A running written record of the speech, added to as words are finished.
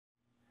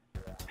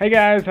Hey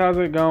guys, how's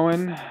it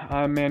going?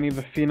 I'm Manny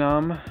the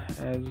Phenom,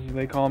 as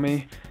they call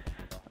me.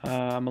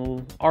 I'm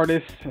an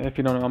artist. If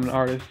you don't know, I'm an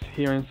artist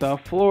here in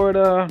South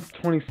Florida,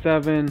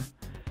 27,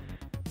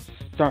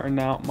 starting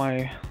out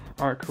my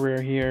art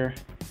career here,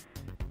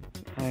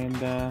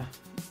 and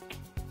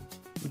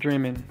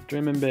dreaming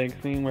big,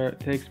 seeing where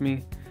it takes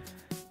me.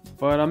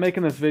 But I'm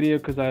making this video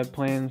because I have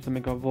plans to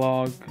make a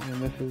vlog,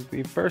 and this is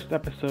the first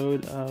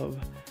episode of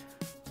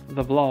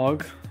the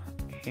vlog,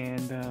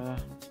 and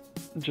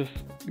just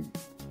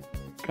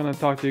gonna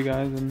talk to you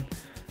guys and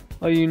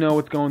let you know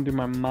what's going through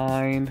my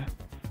mind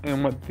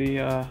and what the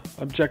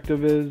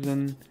objective is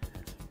and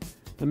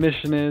the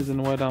mission is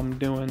and what I'm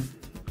doing,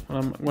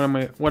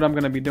 what I'm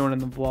gonna be doing in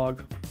the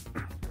vlog.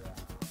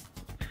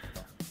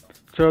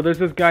 So there's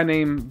this guy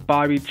named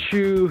Bobby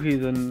Chu.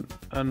 He's an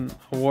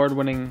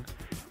award-winning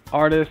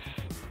artist.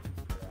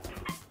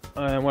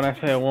 When I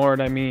say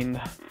award, I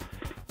mean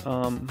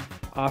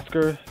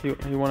Oscar.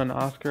 He won an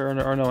Oscar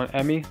or no, an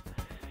Emmy.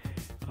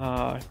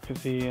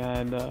 Because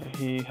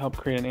he helped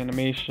create an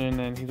animation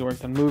and he's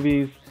worked on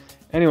movies.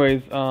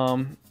 Anyways,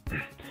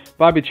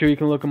 Bobby Chu, you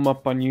can look him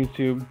up on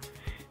YouTube.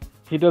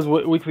 He does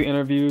weekly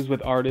interviews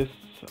with artists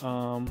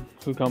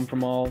who come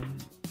from all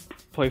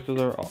places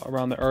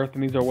around the earth,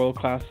 and these are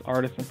world-class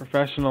artists and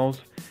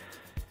professionals.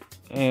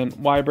 And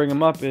why I bring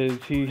him up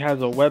is he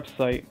has a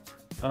website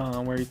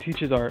where he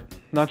teaches art,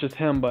 not just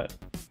him, but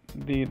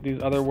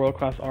these other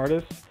world-class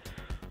artists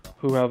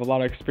who have a lot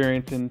of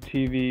experience in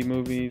TV,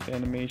 movies,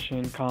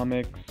 animation,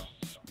 comics,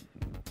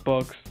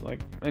 books,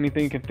 like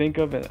anything you can think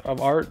of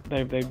art.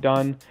 They've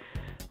done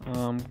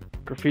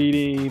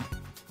graffiti,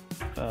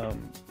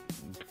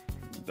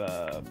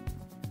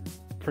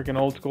 freaking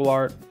old school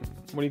art.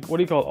 What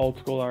do you call old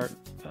school art?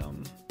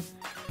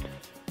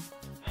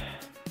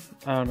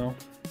 I don't know,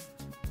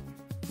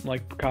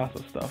 like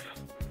Picasso stuff.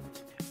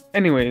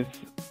 Anyways,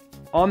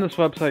 on this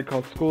website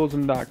called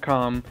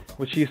Schoolism.com,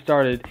 which he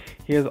started,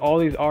 he has all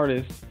these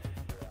artists.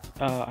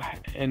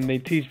 And they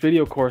teach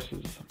video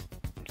courses.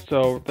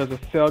 So there's a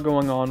sale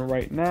going on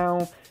right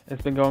now.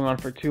 It's been going on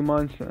for 2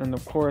 months, and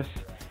of course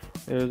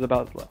there's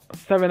about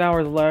 7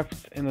 hours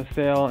left in the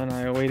sale, and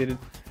I waited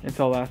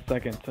until last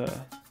second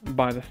to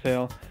buy the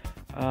sale.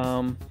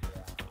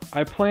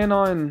 I plan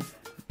on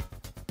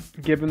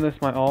giving this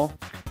my all.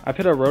 I've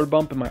hit a road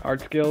bump in my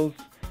art skills.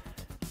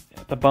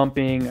 The bump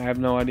being I have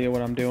no idea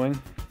what I'm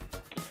doing.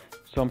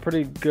 So I'm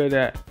pretty good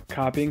at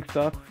copying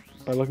stuff.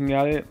 By looking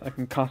at it, I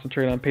can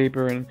concentrate on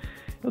paper, and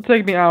it'll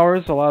take me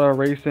hours, a lot of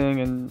erasing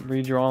and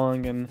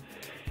redrawing and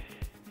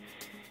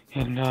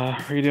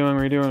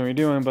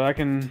redoing, but I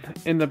can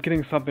end up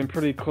getting something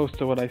pretty close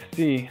to what I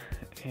see.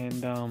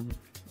 And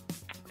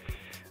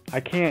I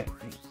can't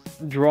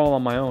draw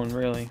on my own,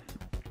 really.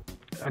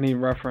 I need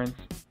reference,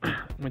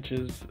 which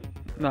is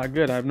not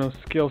good. I have no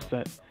skill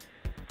set,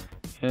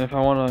 and if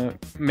I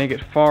want to make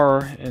it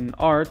far in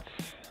arts,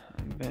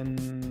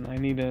 then I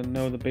need to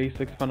know the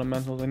basics,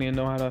 fundamentals. I need to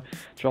know how to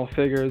draw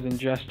figures and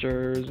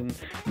gestures, and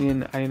I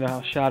need to know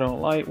how shadow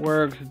and light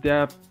works,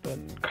 depth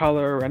and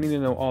color. I need to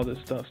know all this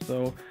stuff.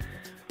 So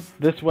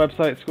this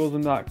website,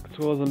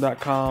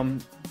 schoolism.com,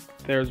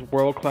 there's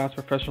world-class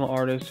professional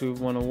artists who've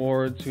won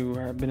awards, who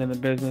have been in the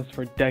business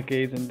for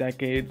decades and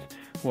decades,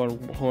 who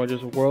are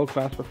just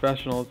world-class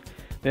professionals.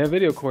 They have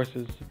video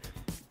courses,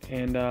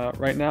 and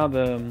right now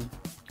the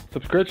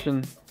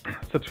subscription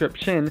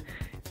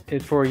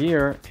is for a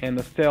year, and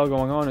the sale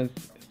going on is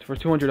for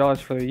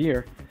 $200 for the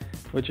year,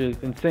 which is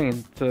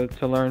insane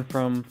to learn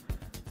from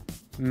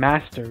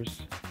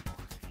masters.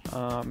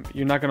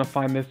 You're not going to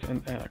find this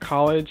in a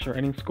college or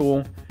any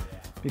school,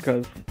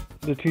 because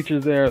the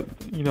teachers there,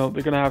 you know,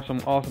 they're going to have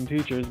some awesome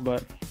teachers,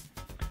 but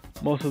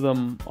most of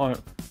them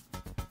aren't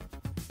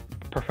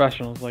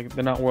professionals. Like,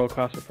 they're not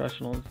world-class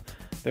professionals.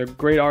 They're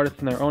great artists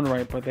in their own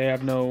right, but they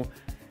have no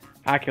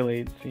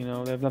accolades. You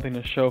know, they have nothing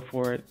to show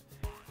for it.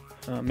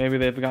 Maybe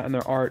they've gotten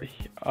their art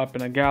up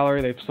in a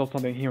gallery, they've sold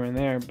something here and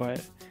there,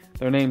 but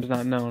their name's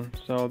not known.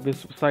 So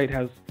this site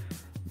has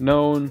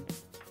known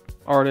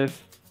artists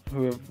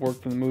who have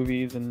worked in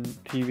movies and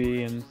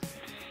TV and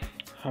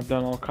have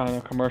done all kind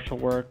of commercial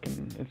work,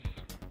 and it's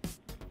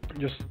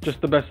just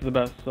the best of the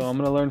best. So I'm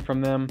gonna learn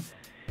from them.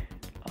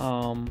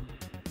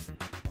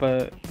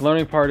 But the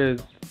learning part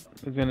is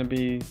gonna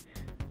be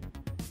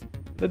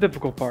the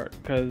difficult part,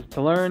 because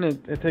to learn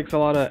it takes a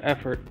lot of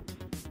effort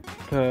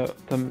to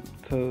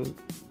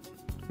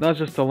not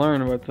just to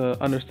learn, but to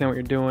understand what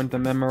you're doing, to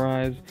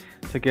memorize,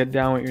 to get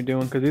down what you're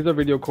doing, because these are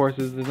video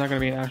courses. There's not going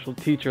to be an actual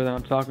teacher that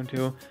I'm talking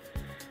to,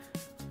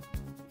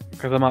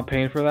 because I'm not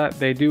paying for that.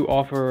 They do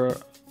offer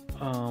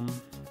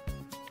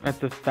that's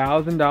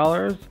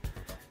 $1,000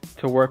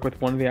 to work with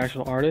one of the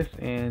actual artists,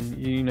 and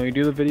you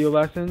do the video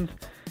lessons,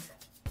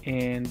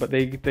 but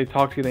they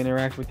talk to you, they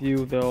interact with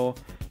you.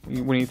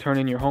 When you turn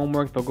in your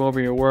homework, they'll go over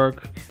your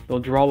work,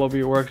 they'll draw over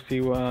your work,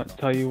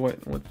 tell you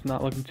what's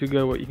not looking too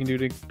good, what you can do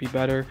to be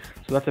better.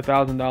 So that's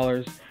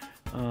 $1,000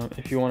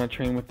 if you want to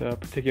train with a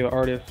particular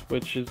artist,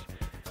 which is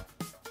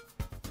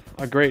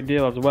a great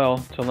deal as well,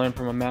 to learn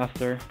from a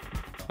master.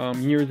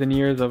 Years and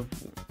years of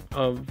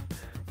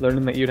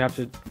learning that you'd have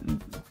to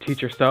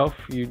teach yourself.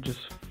 You just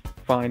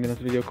find in this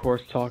video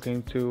course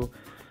talking to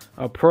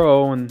a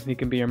pro and he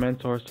can be your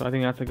mentor. So I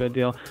think that's a good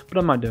deal, but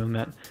I'm not doing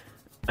that.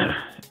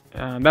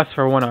 That's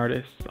for one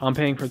artist. I'm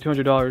paying for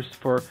 $200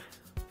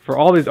 for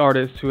all these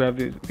artists who have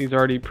these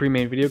already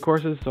pre-made video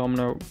courses.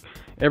 So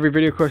every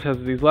video course has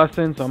these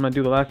lessons, so I'm gonna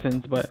do the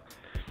lessons, but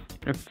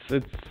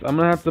I'm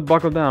gonna have to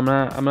buckle down.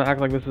 I'm gonna act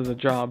like this is a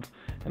job,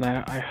 and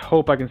I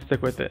hope I can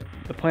stick with it.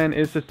 The plan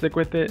is to stick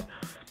with it,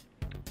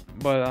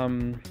 but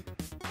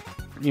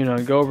you know,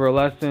 go over a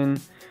lesson.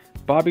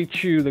 Bobby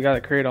Chu, the guy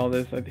that created all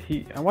this,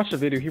 I watched a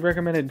video. He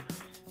recommended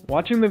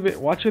watching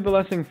the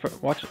lesson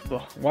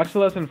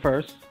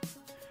first.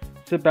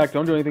 Sit back,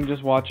 don't do anything,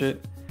 just watch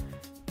it,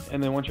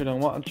 and then once you're done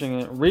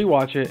watching it,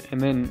 rewatch it,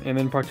 and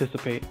then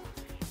participate,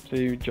 so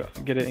you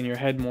get it in your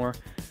head more.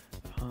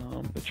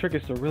 The trick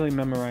is to really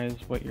memorize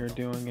what you're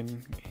doing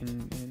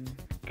and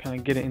kind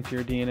of get it into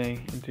your DNA,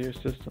 into your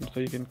system, so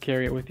you can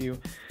carry it with you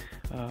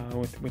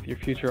with your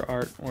future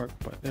artwork.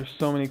 But there's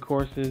so many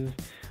courses.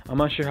 I'm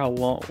not sure how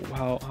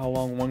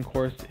long one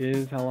course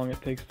is, how long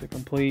it takes to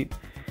complete.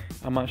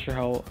 I'm not sure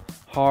how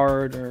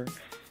hard or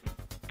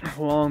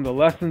how long the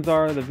lessons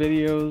are, the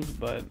videos,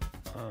 but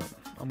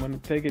I'm going to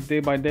take it day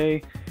by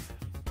day.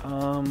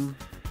 I'm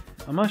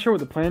not sure what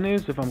the plan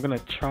is, if I'm going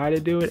to try to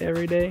do it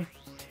every day.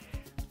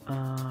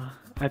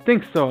 I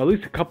think so, at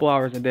least a couple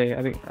hours a day.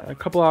 I think a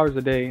couple hours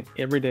a day,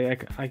 every day,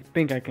 I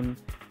think I can.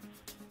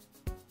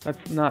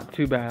 That's not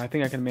too bad. I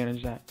think I can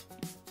manage that.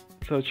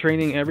 So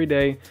training every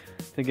day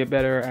to get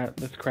better at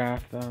this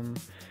craft.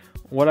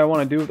 What I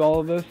want to do with all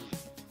of this,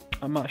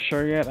 I'm not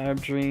sure yet. I have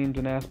dreams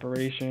and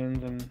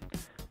aspirations and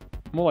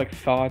more like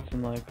thoughts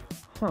and like,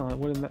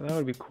 wouldn't that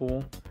would be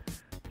cool.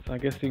 So I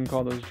guess you can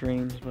call those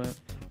dreams, but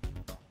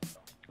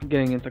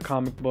getting into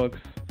comic books,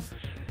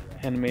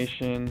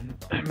 animation,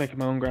 making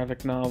my own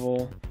graphic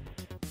novel,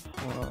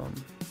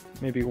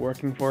 maybe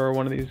working for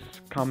one of these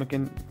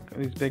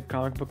big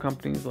comic book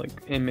companies like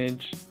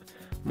Image,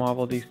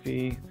 Marvel,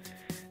 DC.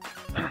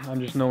 I'm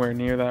just nowhere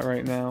near that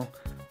right now,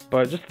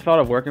 but just the thought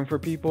of working for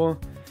people,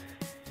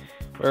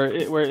 where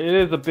it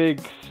is a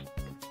big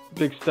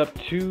step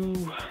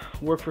to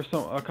work for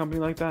a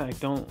company like that. I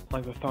don't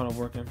like the thought of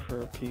working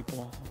for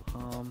people.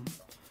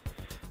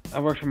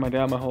 I've worked for my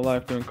dad my whole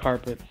life doing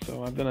carpets,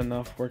 so I've done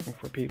enough working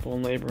for people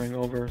and laboring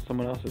over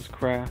someone else's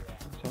craft.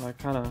 So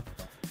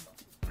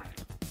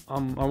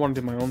I want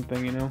to do my own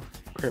thing, you know,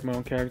 create my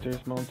own characters,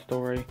 my own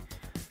story.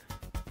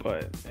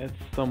 But it's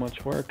so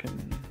much work,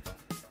 and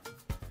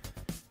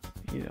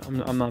you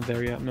know, I'm not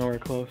there yet. I'm nowhere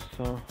close.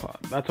 So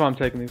that's why I'm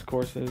taking these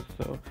courses.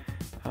 So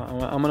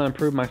I'm gonna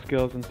improve my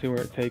skills and see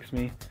where it takes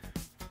me.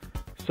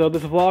 So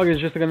this vlog is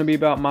just going to be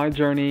about my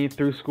journey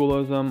through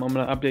Schoolism. I'm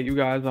going to update you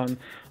guys on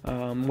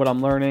what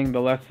I'm learning, the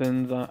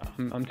lessons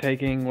I'm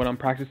taking, what I'm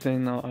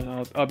practicing. I'll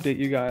update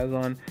you guys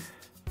on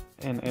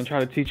and try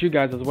to teach you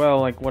guys as well,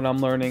 like what I'm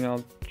learning.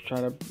 I'll try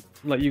to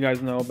let you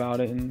guys know about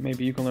it, and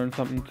maybe you can learn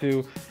something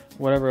too.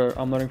 Whatever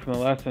I'm learning from the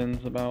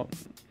lessons about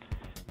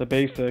the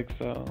basics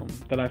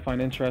that I find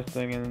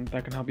interesting and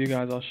that can help you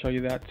guys, I'll show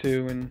you that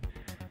too, and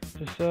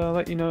just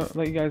let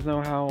you guys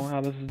know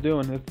how this is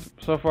doing.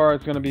 So far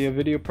it's going to be a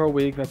video per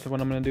week. That's when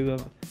I'm going to do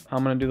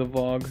the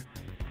vlog.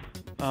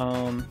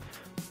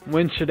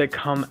 When should it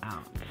come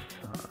out?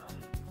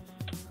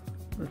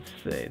 Let's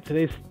see.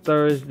 Today's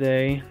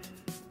Thursday,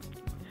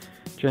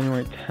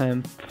 January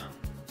 10th.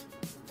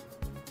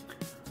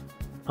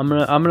 I'm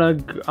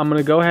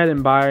gonna go ahead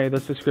and buy the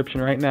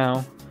subscription right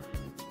now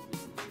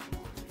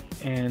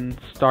and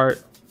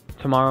start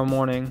tomorrow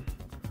morning.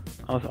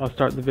 I'll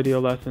start the video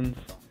lessons.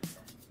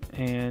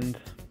 And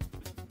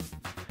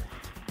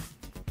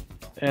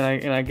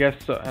I guess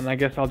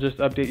I'll just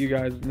update you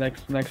guys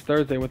next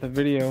Thursday with a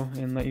video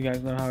and let you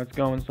guys know how it's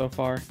going so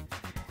far.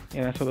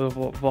 And that's what the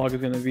vlog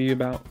is going to be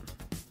about.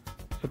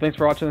 So thanks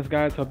for watching this,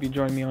 guys. Hope you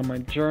join me on my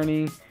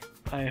journey.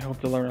 I hope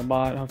to learn a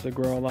lot. I hope to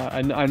grow a lot.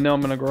 I know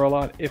I'm going to grow a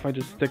lot if I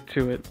just stick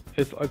to it.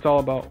 It's all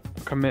about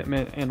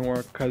commitment and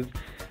work, because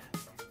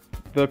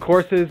the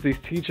courses, these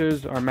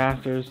teachers are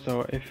masters.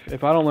 So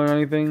if I don't learn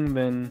anything,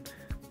 then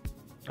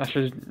I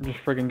should just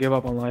freaking give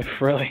up on life,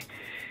 really.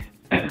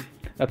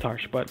 That's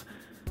harsh, but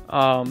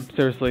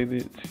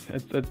seriously,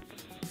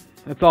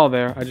 it's all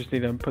there. I just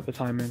need to put the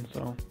time in.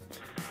 So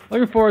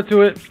looking forward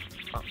to it.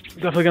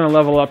 Definitely gonna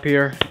level up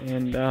here,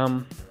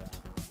 and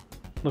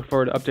look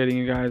forward to updating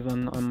you guys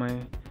on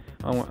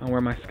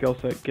where my skill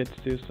set gets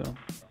to. So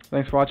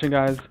thanks for watching,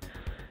 guys.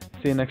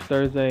 See you next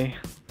Thursday.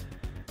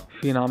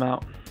 Phenom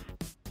out.